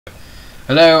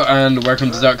Hello and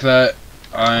welcome to Ducklet.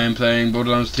 I'm playing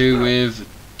Borderlands 2 with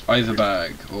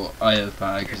Itherbag, or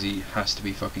Itherbag because he has to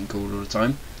be fucking called all the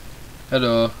time.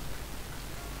 Hello.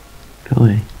 Go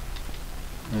away.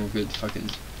 Oh good fucking...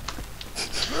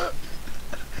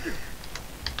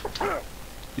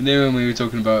 You know when we were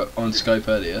talking about on Skype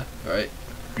earlier, right?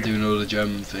 Doing all the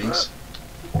German things.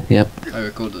 Yep. I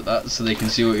recorded that so they can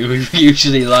see what you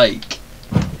usually like.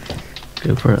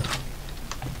 Go for it.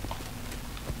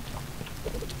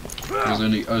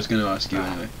 I was going to ask you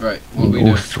anyway. Right, what are we All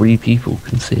doing? 3 people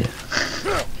can see it.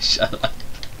 Shut up.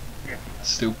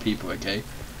 Still people, okay?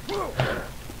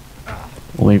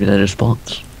 Or maybe they're just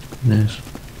bots. Who knows?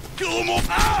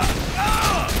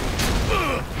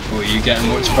 Oh, are you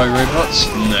getting watched by robots?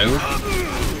 No.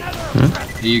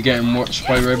 Are you getting watched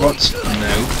by robots?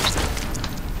 No.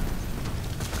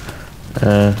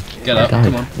 Get up, died,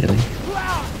 come on. Really.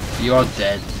 You are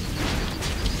dead.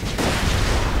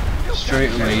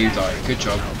 Straight away you die. Good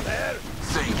job.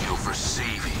 Thank you for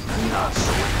saving a not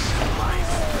so innocent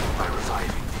life by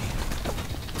reviving me.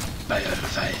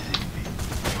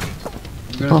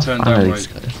 I'm gonna turn down my these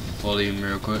guys. volume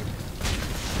real quick.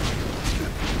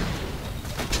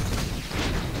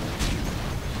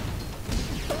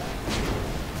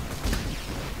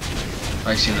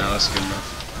 Actually no, that's good enough.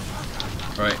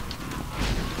 Right.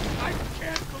 I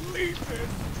can't believe this.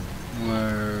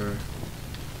 Where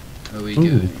are we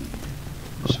Ooh. going?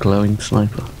 A glowing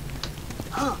sniper.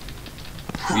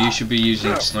 You should be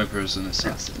using sniper as an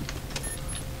assassin.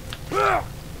 Look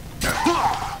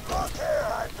here,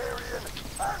 Hyperion.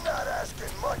 I'm not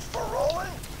asking much for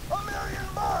Roland. $1 million.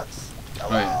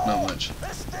 Right, not much.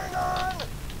 This thing on.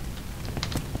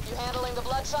 You handling the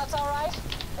bloodshots all right?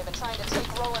 They've been trying to take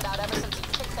Roland out ever since he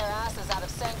kicked their asses out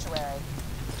of Sanctuary. I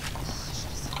should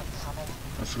have seen it coming.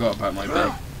 I forgot about my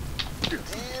bay. Dear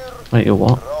Wait, your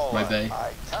what? Roland, My bay.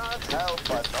 I can't help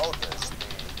but notice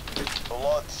the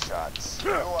bloodshots.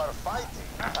 You are fighting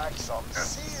pack some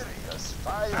serious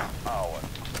firepower.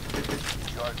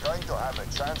 If you are going to have a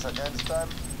chance against them,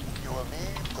 you will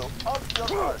need to up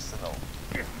your arsenal.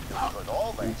 You could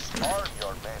always arm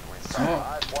your men with some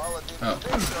high-quality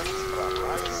munitions from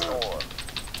my store.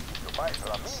 If you buy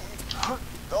from me,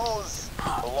 those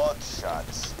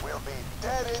bloodshots will be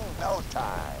dead in no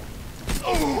time.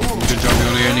 Good job,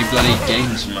 you're the only bloody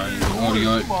games man. Or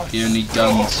you're the only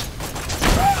guns.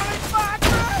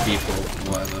 People,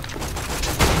 whatever.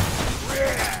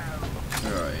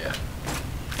 Alright, yeah.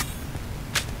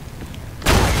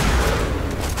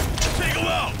 Take him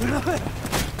out!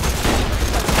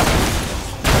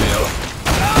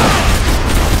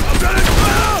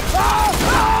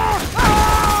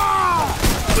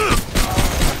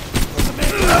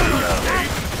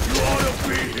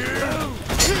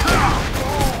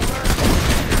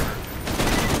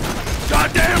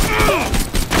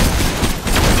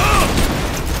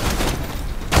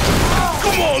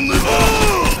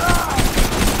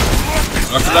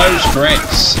 Look at those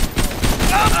crits!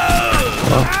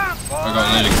 Well, I got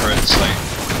a load of crits, like,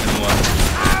 in one.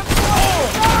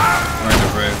 Right in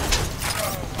the room.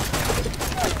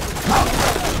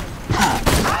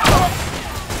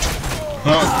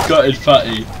 Oh, gutted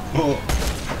fatty. Oh.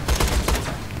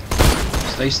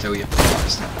 Stay still, you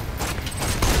bastard.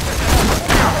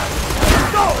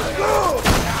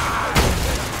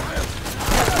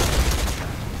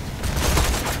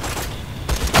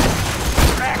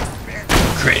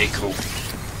 Critical.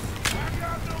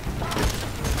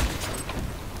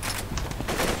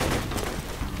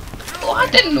 Oh, I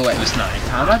didn't know it was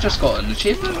 £9. I just got an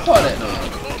achievement for it.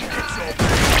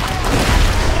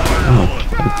 oh,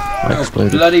 I Oh,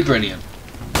 exploded. bloody brilliant.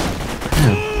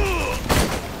 Yeah.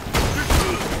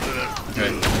 Okay,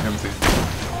 come through.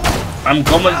 I'm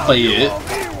coming for you.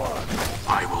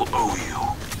 I will owe you.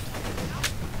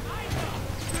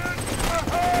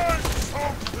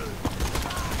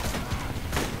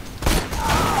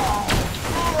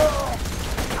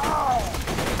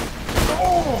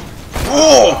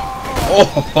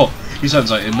 Oh! Oh! He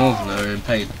sounds like a northerner in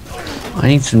pain. I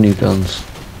need some new guns.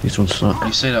 These ones suck.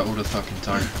 You say that all the fucking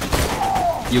time.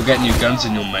 You'll get new guns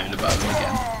and you'll moan about them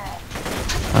again.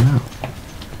 I know.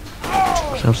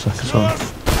 They'll suck as well.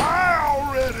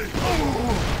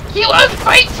 You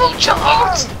ungrateful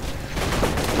child!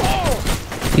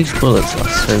 These bullets are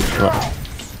so slow.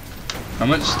 How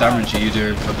much damage are you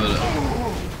doing per bullet?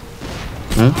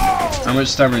 Hmm? How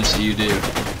much damage do you do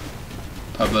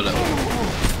per bullet?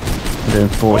 I'm doing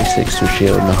 46 to a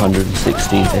shield and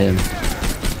 116 to him.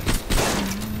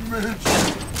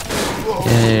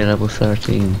 Yay, level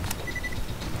 13.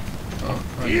 Oh,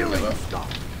 I didn't get that.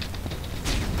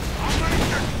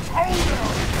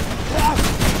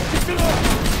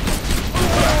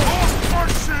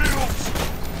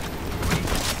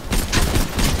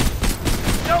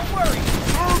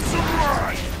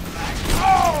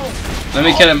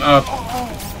 Let me kill him up.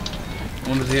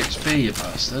 One of the XP, you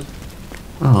bastard.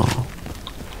 Oh.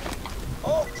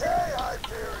 Okay,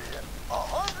 Hyperion.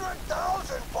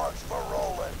 100,000 bucks for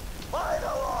Roland.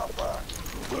 Final offer.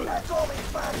 That's only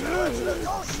back to let's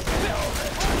negotiate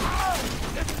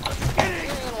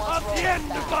Of the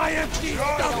end of my empty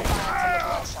stomach.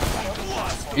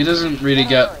 He doesn't really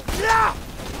get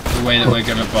the way that we're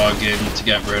gonna bargain to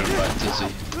get rid of that, does he?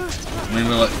 I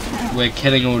mean, we're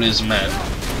killing all his men.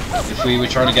 If we were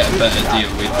trying to get a better deal,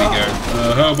 we'd be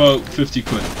going, how about 50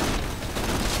 quid?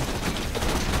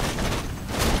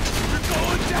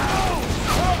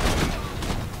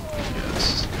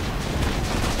 Yes.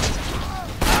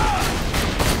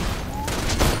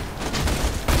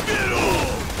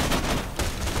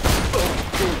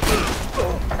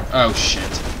 Oh shit.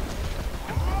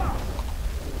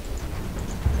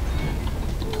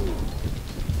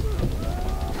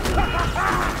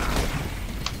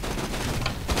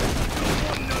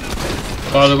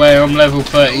 By the way, I'm level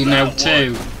 30 now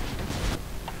too.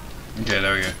 Okay,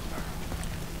 there we go.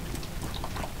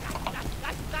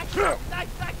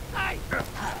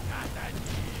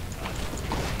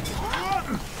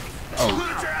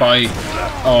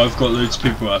 Oh, oh, I've got loads of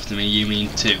people after me, you mean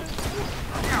two?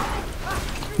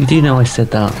 You do know I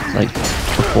said that, like,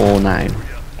 before now.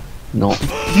 Not.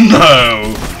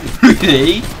 No!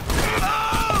 Really?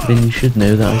 Then you should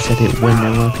know that I said it when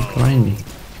there were people around me.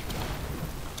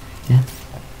 Yeah?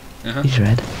 Uh-huh. He's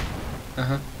red.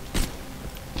 Uh-huh.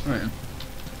 Right then.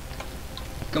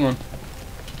 Come on.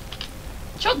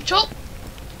 Chop chop!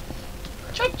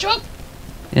 Chop chop!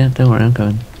 Yeah, don't worry, I'm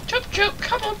going. Chop chop,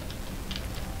 come on!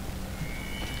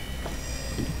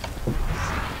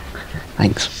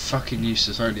 Thanks. Fucking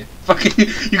useless, aren't you? Fucking,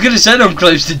 you could have said I'm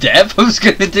close to death. I was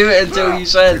gonna do it until you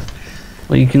said.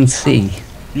 Well, you can see.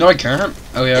 No, I can't.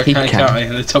 Oh yeah, I He can't can. count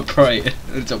in the top right,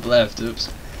 the top left. Oops.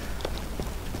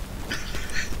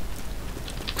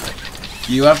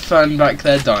 You have fun back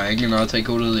there dying, and I'll take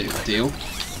all the loot. Deal?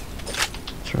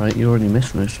 That's right, you already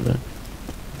missed most of it.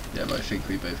 Yeah, but I think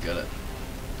we both got it.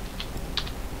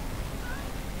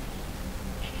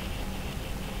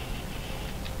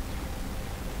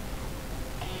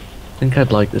 I think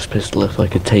I'd like this pistol if I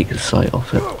could take the sight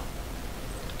off it.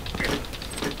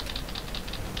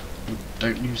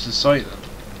 Don't use the sight then.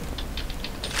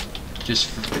 Just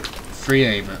free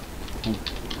aim it. Or,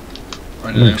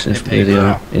 I don't know. Looks it's hit paper.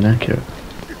 really inaccurate.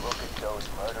 Look at those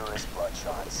murderous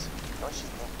bloodshotts. Don't you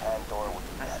think Pandora would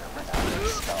be better without their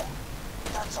scum?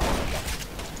 That's all of them.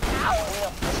 Clean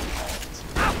up this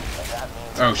planet. And that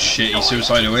means Oh shit, he's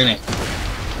suicidal, ain't he?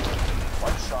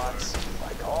 bloodshotts,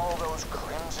 like all those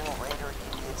Crimson Raider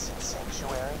idiots in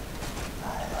Sanctuary. I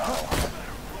know.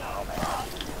 I'll have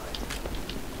to do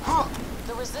it.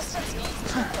 The resistance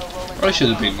needs Chico Roland. I should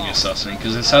have been the assassin,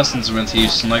 because assassins are meant to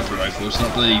use sniper rifles,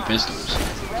 not bloody pistols. To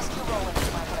rescue Roland,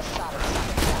 you might have a shot at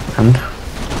stopping that. And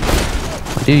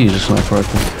I do use a sniper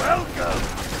rifle.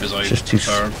 Because I It's just too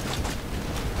prefer 'em.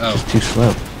 Oh, It's too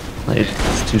slow. Like,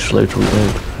 it's too slow to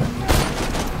reload.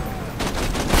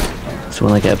 So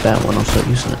when I get a better one, I'll start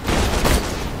using it.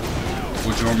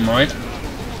 would you want mine?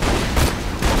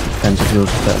 Depends if yours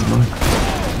is better than mine.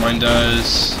 Mine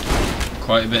does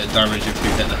quite a bit of damage if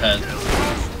you hit the head.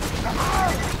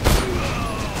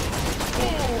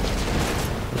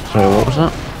 Sorry, what was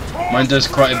that? Mine does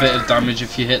quite a bit of damage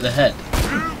if you hit the head.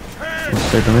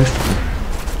 What's so the most of them?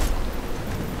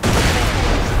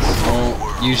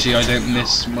 Well, usually I don't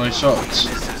miss my shots.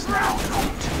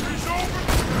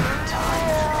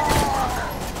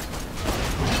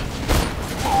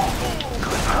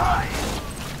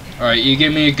 Alright, you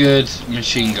give me a good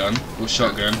machine gun or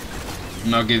shotgun,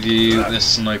 and I'll give you this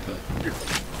sniper.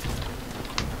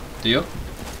 Deal?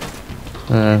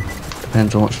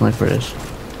 Depends on what sniper it is.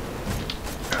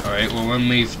 Alright, well when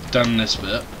we've done this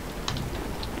bit,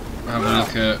 have a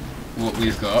look at what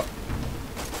we've got,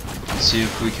 and see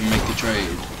if we can make a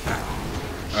trade.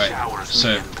 Alright,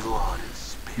 so,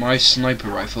 my sniper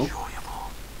rifle,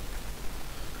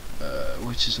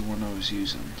 which is the one I was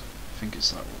using? I think it's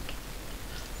that one.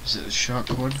 Is it the shark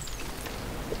one?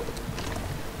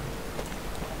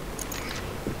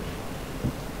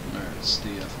 No, it's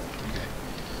the other one.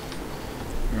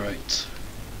 Okay. Right.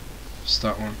 It's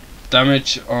that one.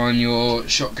 Damage on your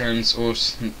shotguns or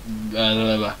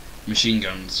machine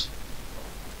guns.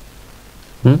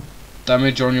 Hmm?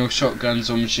 Damage on your shotguns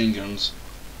or machine guns.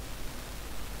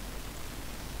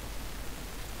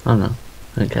 Oh no.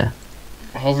 Okay.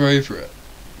 Hover over it.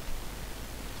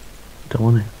 Don't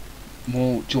want it.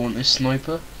 Well, do you want this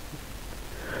sniper?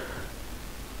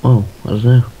 Oh, I don't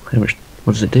know. How much?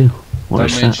 What does it do? What are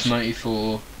Damage stats?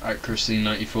 94, accuracy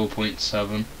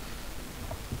 94.7.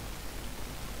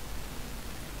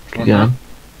 Keep going.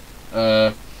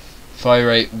 Fire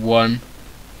rate 1,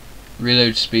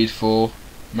 reload speed 4,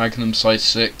 magnum size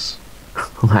 6.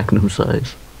 Magnum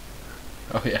size.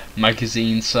 Oh yeah,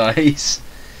 magazine size.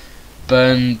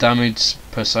 Burn damage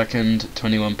per second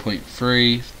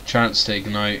 21.3, chance to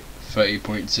ignite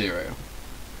 30.0.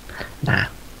 Nah.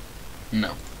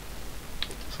 No.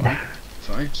 Fine.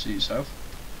 Fine, suit yourself.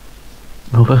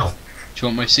 Oh well. Do you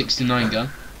want my 69 gun?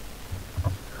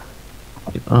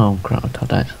 Oh crap, I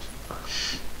died.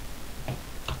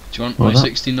 Do you want What my that?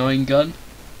 69 gun?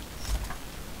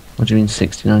 What do you mean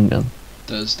 69 gun?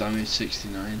 Does damage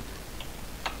 69.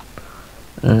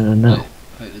 No.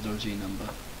 Like the dodgy number.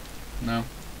 No?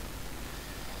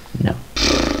 No.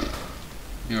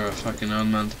 You're a fucking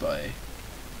unmanned body.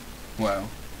 Wow.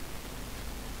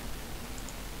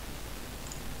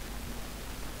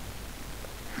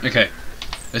 Okay,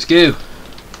 let's go.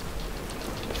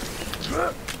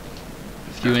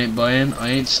 If you ain't buying, I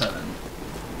ain't selling.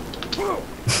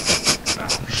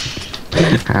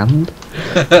 And?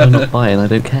 I'm not buying, I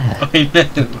don't care. I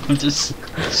know, I'm just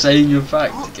saying a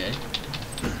fact, okay?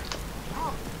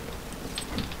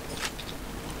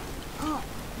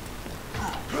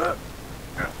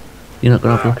 You're not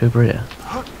gonna have a look over here?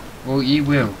 Well, you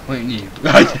will, won't you?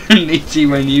 I don't need to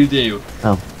when you do.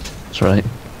 Oh, that's right.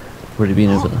 Already been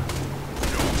over there.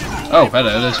 Oh,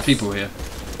 hello, there's people here.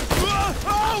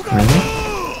 Really?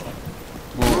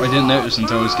 Well, I didn't notice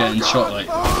until I was getting shot like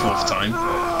the 4th time.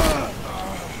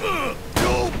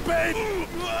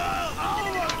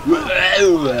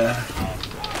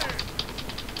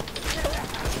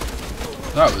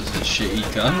 That was a shitty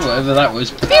gun, whatever that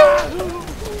was.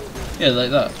 Yeah,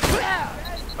 like that.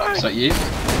 Is that you?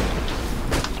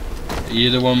 Are you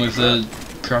the one with the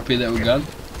crappy little gun?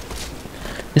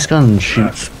 This gun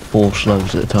shoots 4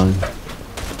 slugs at a time.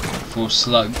 4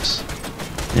 slugs.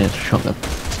 Yeah, it's a shotgun.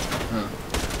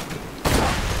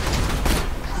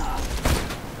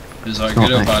 Is that a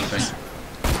good or bad thing?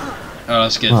 Oh,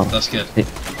 that's good, Well, that's good. It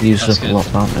uses That's up a good. lot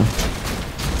of ammo.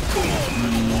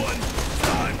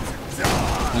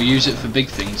 We'll use it for big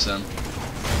things then.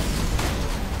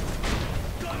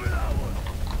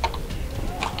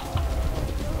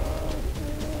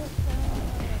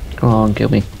 Come on, kill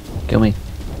me. Kill me.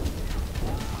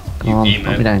 Come You on, emo.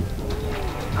 put me down.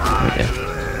 There we go.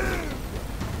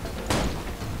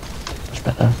 That's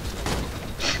better.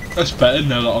 That's better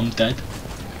now that I'm dead.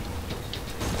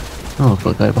 Oh, I've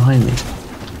got a guy behind me.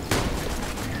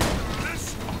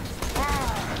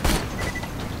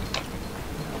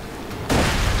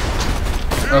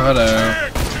 Oh, hello.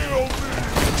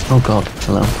 Oh god,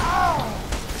 hello.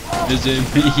 Is it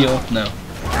me or no?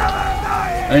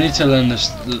 I need to learn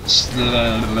this.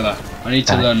 I need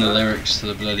to learn the lyrics to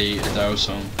the bloody Adele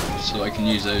song so I can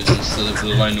use those instead of the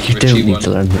Lionel You Richie don't need one. to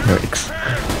learn the lyrics.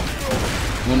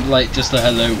 Want like just the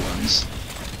hello ones.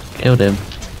 Killed him.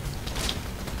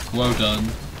 Well done.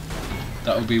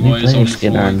 That would be New why he's player on the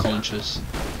skin floor earned. unconscious.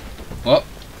 What?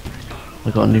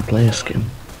 I got a new player skin.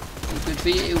 Good for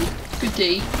you. Good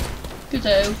day. Good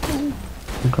oh.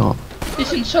 Oh god.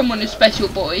 Isn't someone a special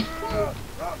boy?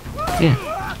 Yeah.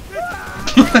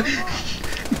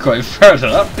 You're quite proud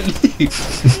of that, aren't you?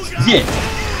 Yeah.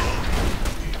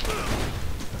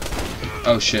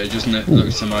 Oh shit, I just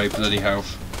looked at my bloody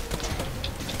health.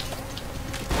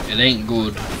 It ain't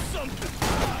good.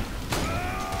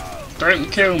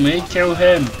 Don't kill me, kill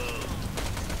him.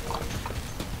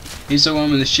 He's the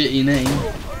one with the shitty name.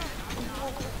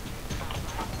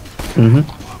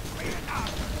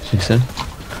 Think so?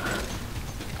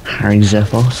 Harry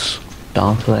Zephos.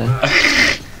 Darth Vader.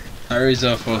 Harry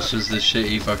Zophos was the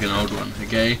shitty fucking old one,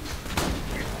 okay?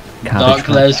 Cabbage Dark Patch.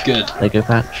 Claire's good. Lego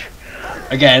Patch.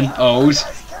 Again, old.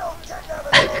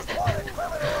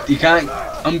 You can't.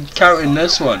 I'm counting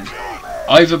this one.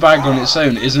 Either bag on its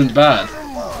own isn't bad.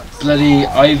 Bloody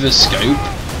Either scope.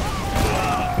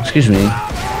 Excuse me.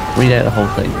 Read out the whole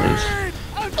thing, please.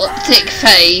 Optic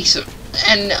phase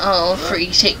and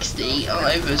 360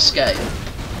 Either scope.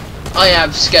 I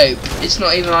have scope. It's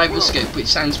not even Either scope, which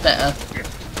sounds better.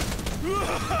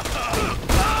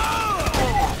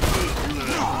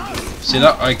 See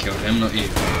that? I killed him, not you.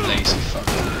 Lazy fuck.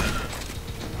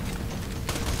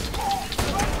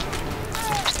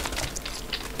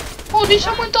 Oh, did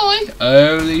someone die?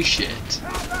 Holy shit.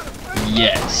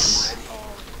 Yes.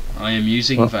 I am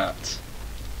using What? that.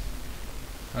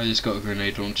 I just got a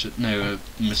grenade launcher. No, a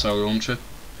missile launcher.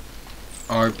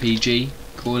 RPG.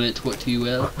 Call it what you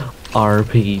will.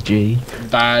 RPG.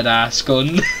 Badass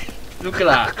gun. Look at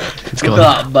that. It's Look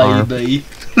got at that, baby.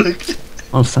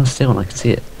 Oh, stand still and I can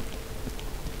see it.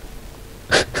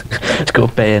 It's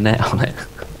got a bayonet on it.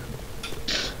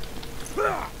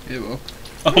 It will.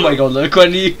 Oh my god, look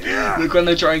when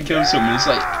they try and kill someone, it's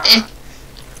like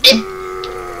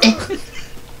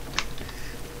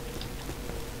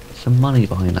Some money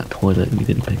behind that toilet you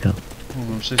didn't pick up. Oh,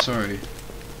 I'm so sorry.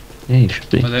 Yeah, you should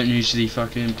be. I don't usually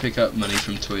fucking pick up money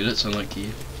from toilets, unlike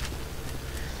you.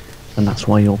 And that's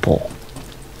why you're poor.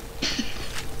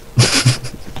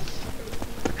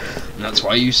 And that's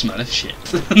why you smell of shit.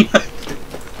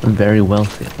 I'm very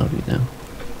wealthy, I love you now.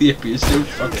 Yeah, but you still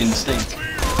fucking stink.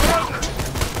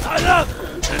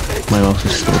 My wealth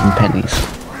is stored in pennies.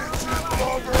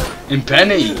 In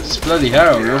pennies? Bloody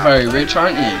hell, you're very rich,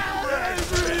 aren't you?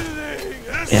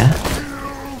 Yeah?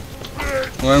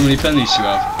 Well, how many pennies do you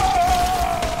have?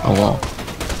 A lot.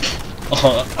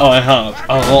 Oh, I have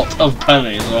a lot of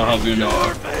pennies, I'll have you know.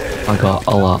 I got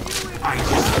a lot.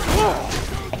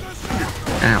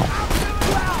 Ow.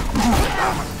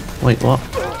 Wait, what?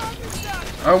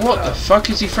 Oh, what the fuck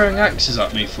is he throwing axes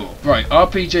at me for? Right,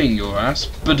 RPGing your ass.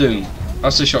 Badoom.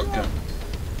 That's a shotgun.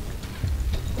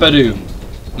 Badoom.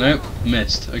 Nope,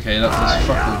 missed. Okay, that does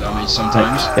fuck all damage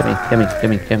sometimes. Get me.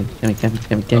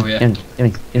 Oh, yeah. Get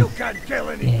me. You can't kill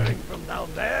anything from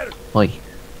down there. Oi.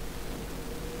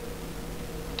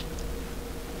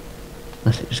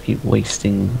 Let's just keep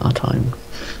wasting our time.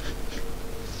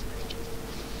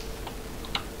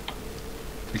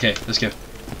 Okay, let's go.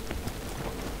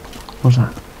 What's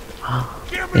that?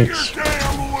 It's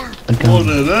a gun. One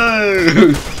of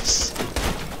those!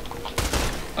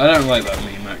 I don't like that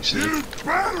meme, actually.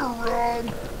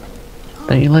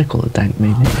 Don't you like all the dank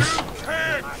memes?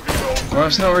 Well,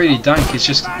 it's not really dank, it's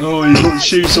just... Oh, you got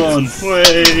shoes on!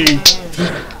 Way!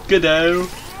 Good-o!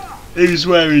 Who's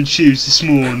wearing shoes this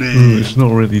morning? It's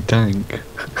not really dank.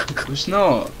 It's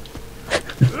not.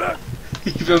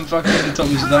 Even fucking the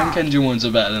Thomas the Tank Engine ones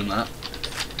are better than that.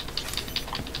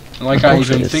 And I can't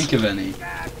even think of any.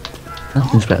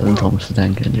 Nothing's better than Thomas the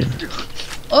Tank Engine.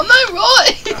 Oh no,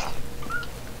 right!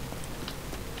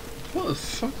 What the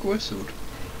fuck whistled?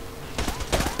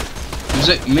 Was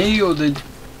it me or did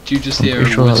you just hear I'm a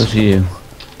pretty sure that whistle? was you.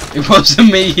 It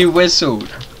wasn't me who whistled.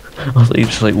 I thought you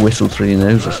just like whistled through your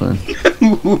nose or something.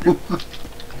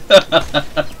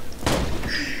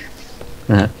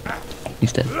 Nah,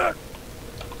 he's dead.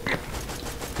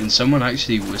 Can someone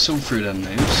actually whistle through their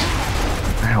nose?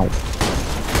 Ow.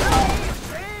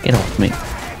 Get off me.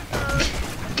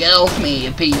 Get off me,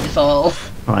 you paedophile.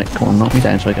 Alright, come on, knock me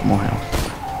down so I get more health.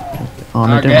 Oh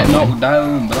no, I don't get knock me. knocked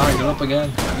down, but I get up again.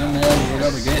 You never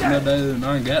gotta get me down,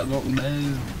 I get knocked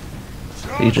down.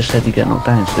 But you just said you get knocked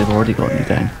down, so they've already gotten you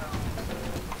down.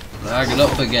 I get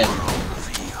up again.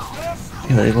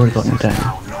 Yeah, they've already gotten you down.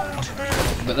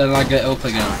 But then I get up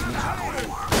again.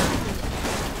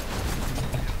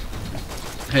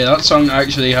 Hey, that song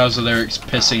actually has the lyrics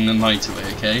pissing the night away,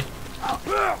 okay?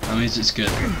 That means it's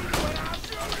good.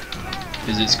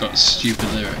 Because it's got stupid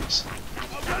lyrics.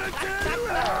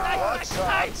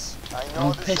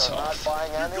 Oh, piss off.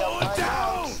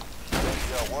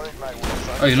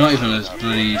 Oh, you're not even as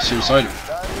bloody suicidal.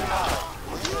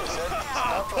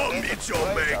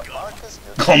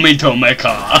 Come to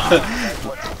Mecca.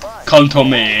 Come to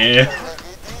me.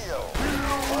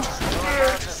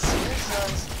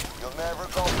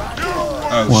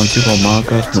 Oh,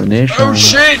 oh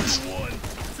shit!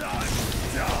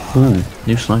 Ooh,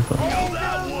 new sniper.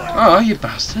 Oh, you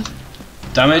bastard.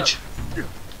 Damage.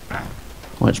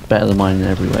 Well, it's better than mine in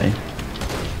every way.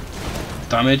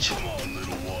 Damage.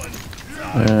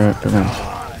 Don't know.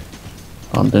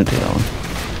 Oh, don't take that one.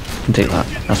 You can take that.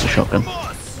 That's a shotgun.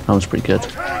 That one's pretty good.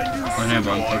 I know,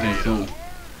 but I'm fucking cool.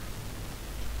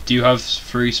 Do you have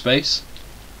free space?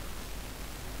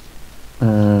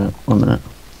 1 minute.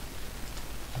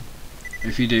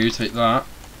 If you do, take that.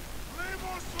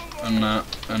 And that.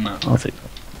 And that. I'll take that.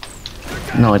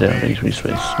 No, I don't have any free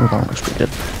space. Oh, that one looks pretty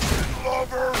good.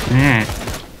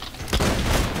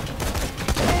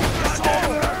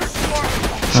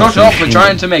 Shut up, we're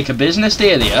trying to make a business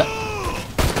deal here.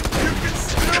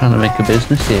 Trying to make a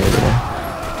business here,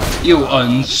 there. You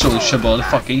unsociable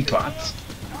fucking twat.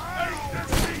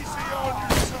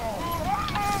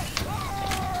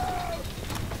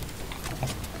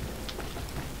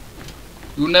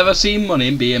 You've never seen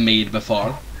money being made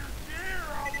before.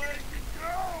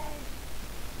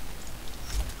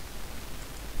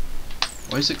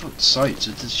 Why has it got sights?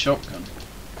 It's a shotgun.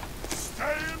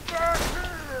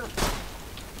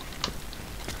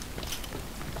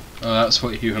 Oh, that's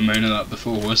what you were moaning at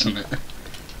before, wasn't it?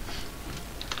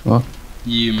 What?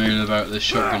 You moaning about the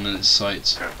shotgun and its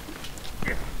sights.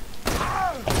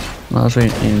 No, I was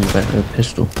aiming about the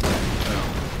pistol.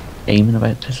 Aiming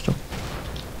about the pistol.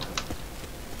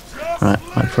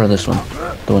 Right, throw this one.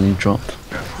 The one you dropped.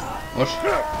 What?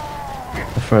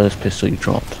 I prefer this pistol you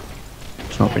dropped.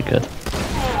 It's not very good.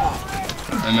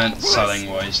 I meant selling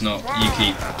wise, not you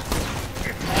keep.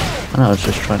 I was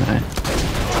just trying to. I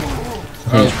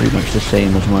think it's pretty much the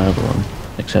same as my other one,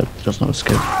 except it doesn't have a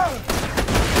scope.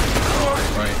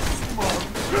 Right.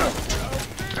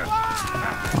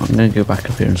 I'm gonna go back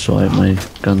up here and sort out my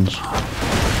guns.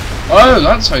 Oh,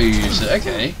 that's how you use it,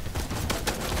 okay.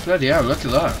 Bloody hell, look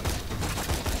at that.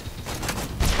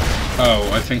 Oh,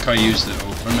 I think I used it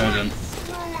all. Oh, no, I didn't.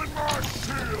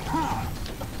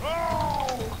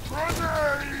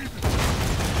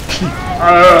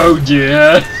 Oh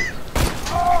dear!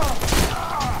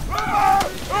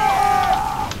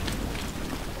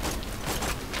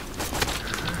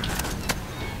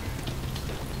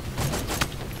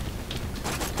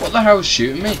 What the hell's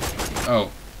shooting me? Oh.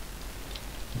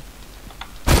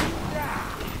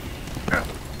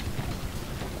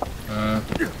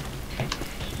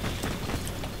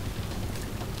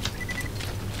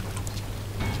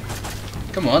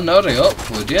 Come on, hurry up,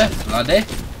 would you, laddie?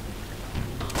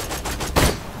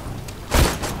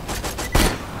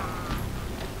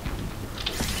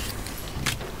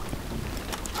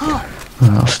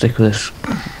 I'll stick with this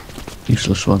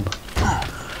useless one.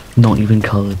 Not even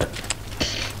coloured.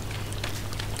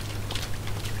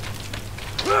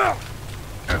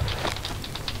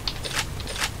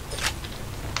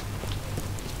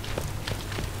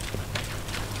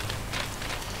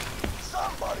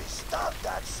 Somebody stop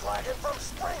that slagging from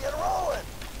springing Roland!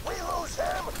 We lose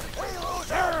him, we lose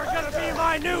You're gonna be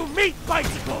my new meat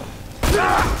bicycle!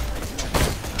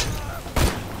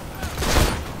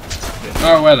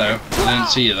 Oh, hello. I didn't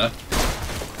see you there.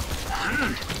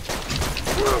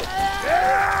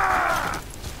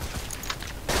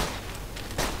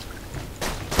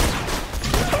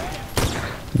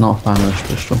 Not a fan of this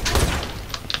pistol.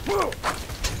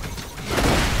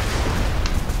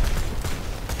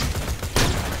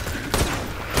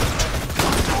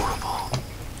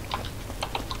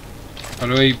 How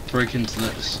do we break into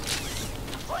this?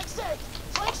 Flank stake!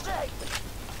 Flank stake!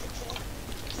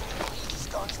 These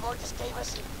guns Marcus gave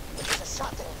us. There's a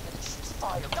shotgun that shoots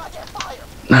fire. Goddamn fire!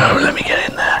 No, let me get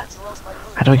in there.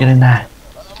 How do I get in there?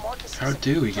 How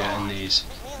do we get in these?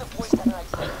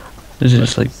 Is it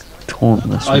just like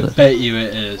tauntless I with it? bet you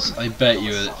it is. I bet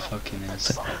you it fucking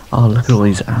is. Oh, look at all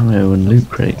these ammo and loot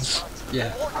crates.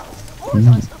 Yeah.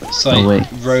 Mm. It's like Oh, wait.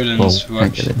 Roland's Whoa, will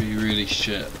can't get actually in. be really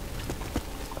shit.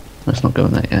 Let's not go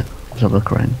in there yet. Let's have a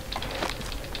look around.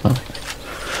 Oh,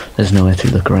 there's nowhere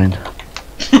to look around.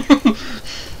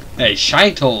 Hey,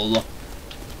 shite hole!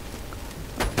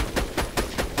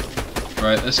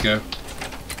 Right, let's go.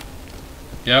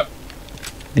 Yep.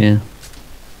 Yeah.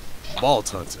 Vault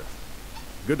Hunter.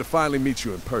 Good to finally meet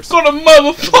you in person. Got a Good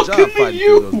job motherfucking fighting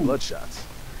through those you! bloodshots.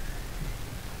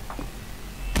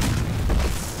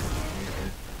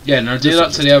 Yeah, now do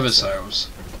that to the other cells.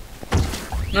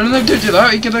 No, don't do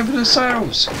that. You get over the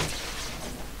cells.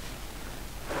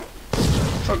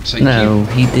 Fuck's sake, No,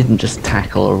 he didn't just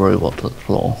tackle a robot to the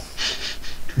floor.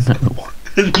 No.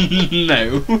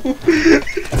 No.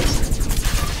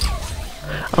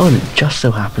 Oh, and it just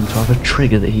so happened to have a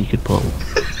trigger that he could pull.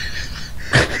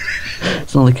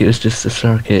 It's not like it was just a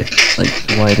circuit like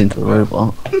wired into the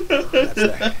robot. That's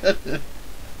that.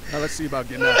 Now let's see about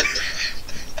getting out of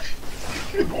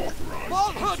here.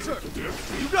 Vault Hunter!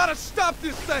 You gotta stop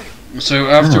this thing! So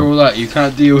after all that, you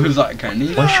can't deal with that, can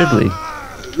you? Why should we?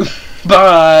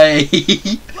 Bye!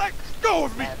 Let go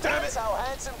of me, And damn that's it! how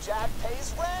Handsome Jack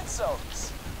pays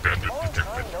ransoms. Long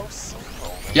time no see,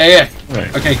 Roland. Yeah.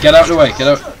 Right. Okay, get out of the way, get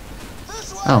out.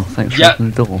 This way. Oh, thanks for Yeah.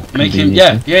 opening the door. Make him,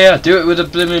 yeah, do it with a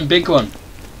blimmin' big one.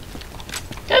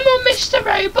 Come on, Mr.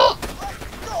 Robot! Let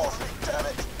go of me, damn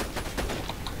it.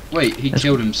 Wait, he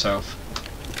killed himself.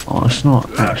 Oh, it's not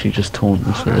actually just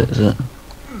tauntless with it, is it?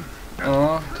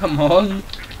 Oh, come on.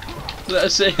 Let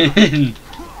us in.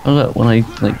 Oh look, when I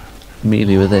like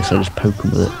melee with this, I just poke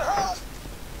him with it.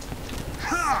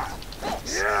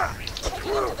 Take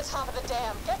him to the top of the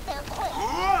dam. Get there quick.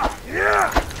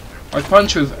 I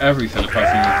punch with everything apart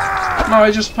from this. No,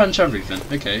 I just punch everything.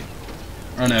 Okay.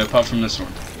 Oh no, apart from this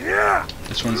one.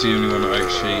 This one's the only one that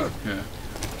actually. Yeah.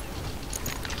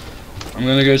 I'm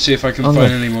gonna go see if I can Oh,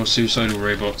 find look. any more suicidal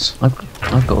robots. I've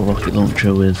got a rocket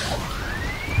launcher with.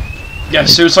 Yeah,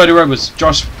 suicidal robots.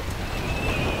 Josh,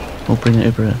 I'll bring it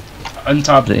over here.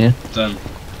 untab Is it here? them.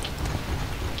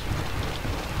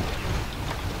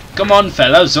 Come on,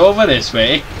 fellas, over this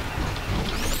way.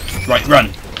 Right,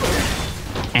 run.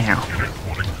 Ow.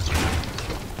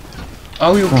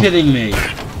 Oh, you're Oh. kidding me.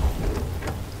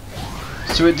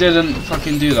 So it didn't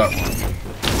fucking do that one.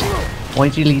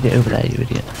 Why'd you lead it over there, you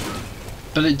idiot?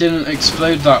 But it didn't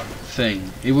explode that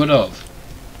thing. It would have.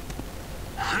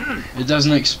 It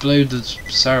doesn't explode the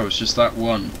cells, just that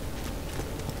one.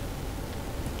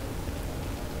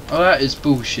 Oh, that is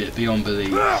bullshit beyond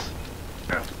belief.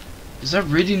 Is there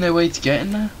really no way to get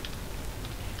in there?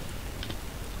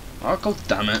 Oh, god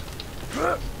damn it.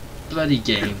 Bloody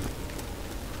game.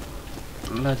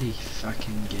 Bloody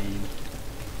fucking game.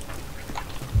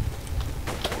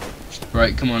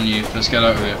 Right, come on you, let's get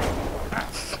out of here.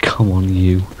 Come on,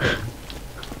 you.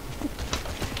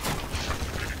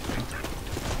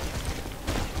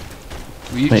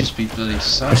 Will you Wait, just be bloody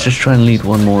sad? Let's just try and lead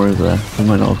one more over there. We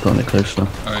might not have gotten it close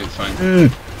enough. Alright, fine.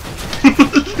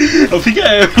 Off you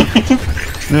go!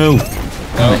 No!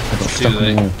 Oh, I got too stuck on the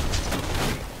late. wall.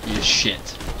 You shit.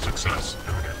 Success.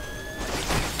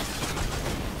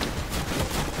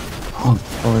 Come on,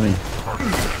 follow me.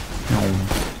 No.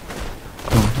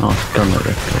 Come on. Oh, gun right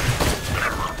there.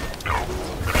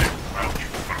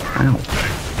 Ow.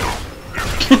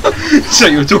 So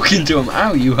you're talking to him.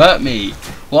 Ow, you hurt me.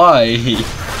 Why?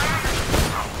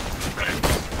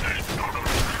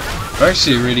 They're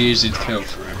actually really easy to kill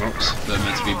for robots. They're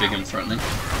meant to be big and friendly.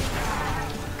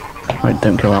 Right,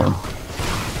 don't kill that one.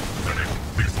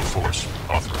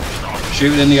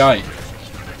 Shoot it in the eye.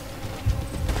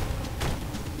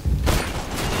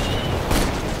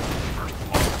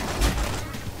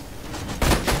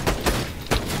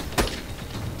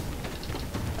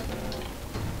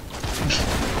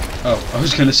 Oh, I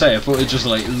was gonna say, I thought it just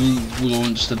like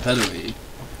launched a pedal at you.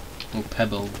 Or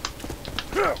pebble.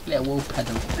 Yeah, well,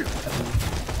 pedal.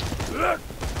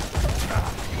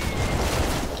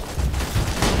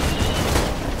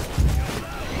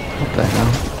 What the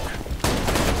hell?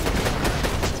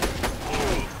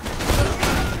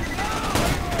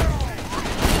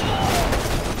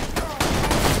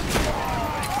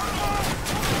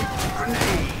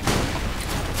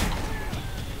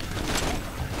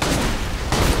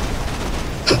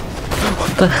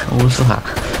 What the hell was that?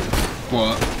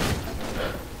 What?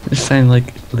 It sounded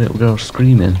like a little girl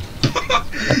screaming.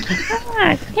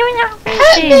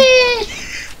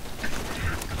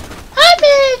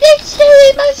 It's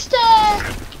Silly Monster!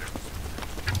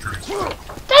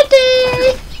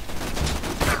 Daddy!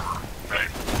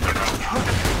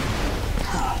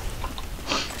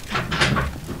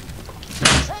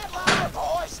 Can't louder,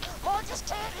 boys! Marcus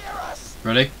can't hear us!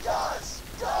 Ready? Guys!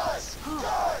 Guys!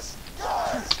 Guys!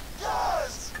 Guys!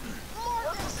 Guys!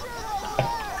 Marcus!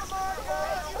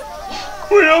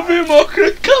 We are being mocked.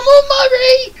 Come on,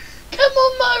 Murray! Come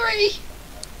on, Murray!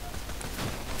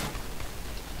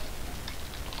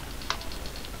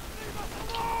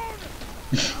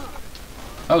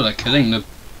 Oh, they're killing the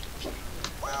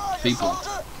Where are you, people.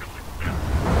 soldier?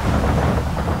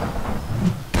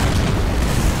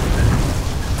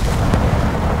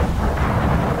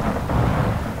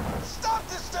 Stop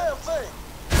this damn thing!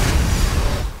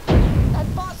 That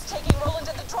bot's taking Roland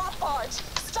to the drop barge.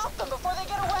 Stop them before they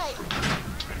get away.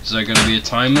 Is there going to be a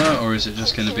timer, or is it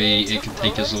just going to be, it can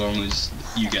take as long as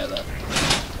you get there?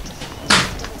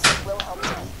 Didn't send Wilhelm to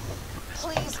me.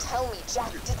 Please tell me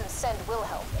Jack didn't send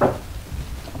Wilhelm.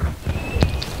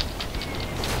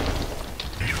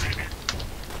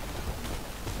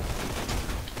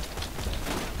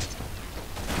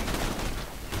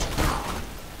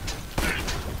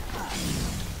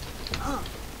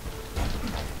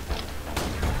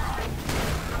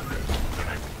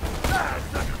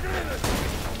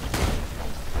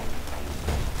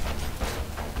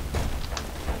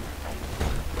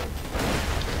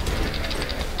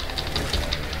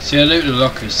 See, I loot the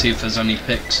lockers, see if there's any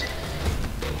picks.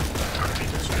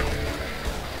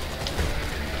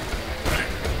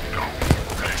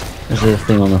 There's a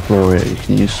thing on the floor here you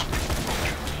can use.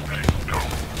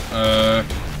 Oh.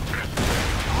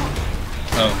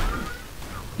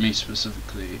 Me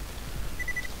specifically.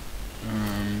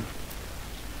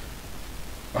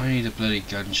 I need a bloody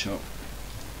gunshot.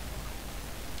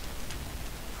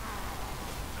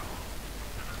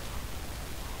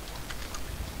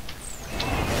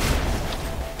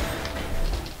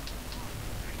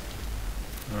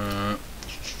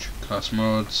 Class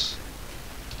mods.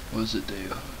 What does it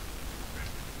do?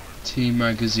 Team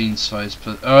magazine size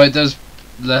plus. Oh, it does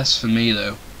less for me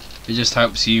though. It just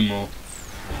helps you more.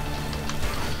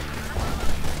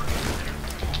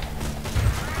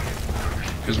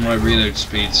 Because my reload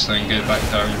speeds then go back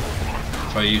down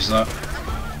if I use that.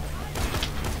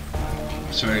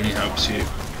 So it only helps you.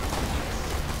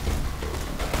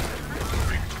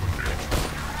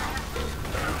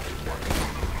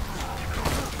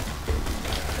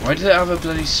 Why did it have a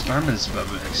bloody spanners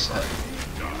above it instead?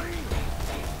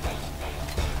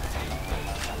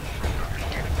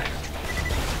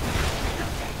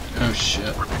 Oh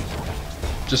shit.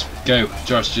 Just go,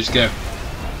 Josh, just go.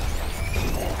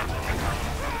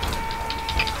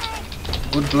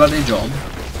 Good bloody job.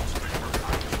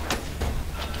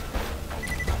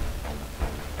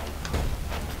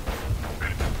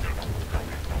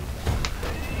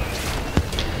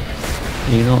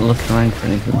 You're not looking around for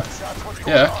anything.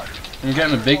 Yeah, I'm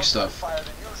getting the big stuff.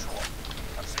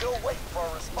 I'm still waiting for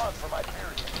a response from my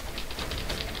period.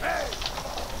 Hey!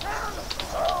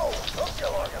 Oh, took you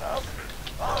long enough.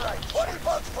 All right,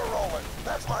 $20 for Roland.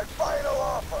 That's my final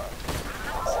offer.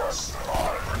 Or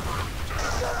smart.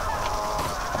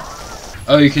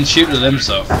 Oh, you can shoot at them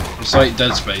stuff. It's like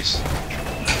Dead Space.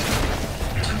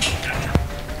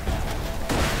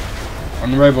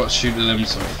 On the robots, shoot at them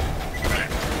stuff.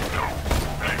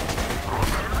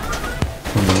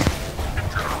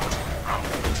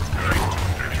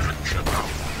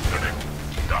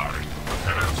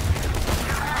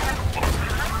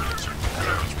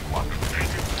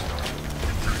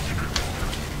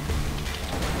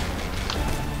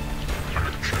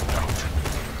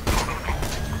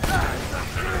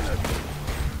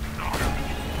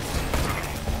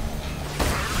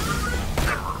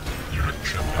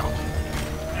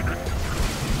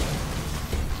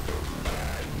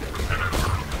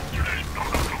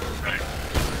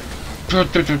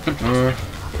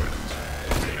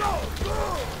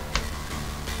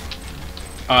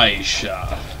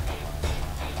 Aisha.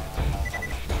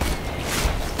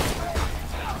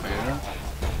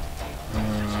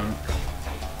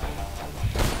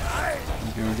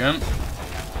 Go again.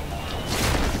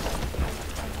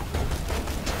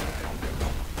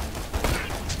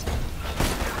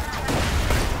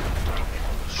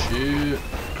 Shoot.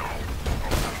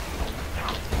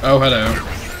 Oh, hello.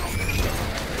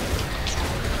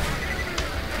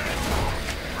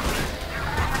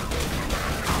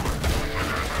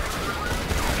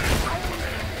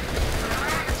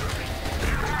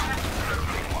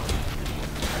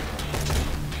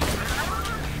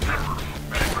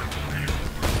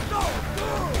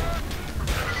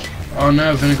 Oh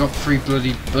no, I've only got 3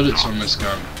 bloody bullets on this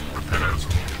gun.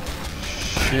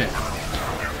 Shit.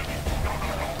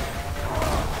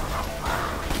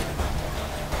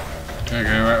 Okay,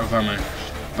 we're out of ammo.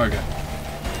 Bugger.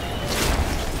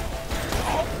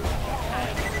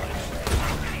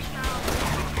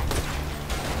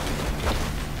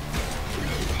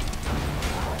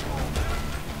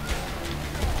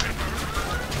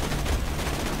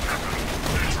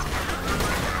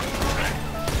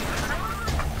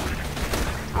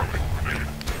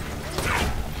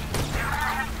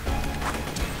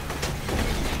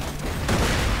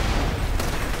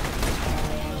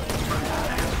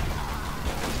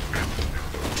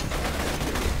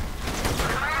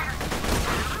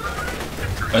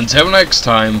 Until next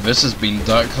time, this has been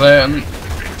Darkclair and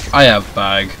I have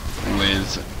Bag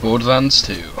with Borderlands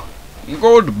 2.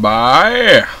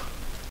 Goodbye!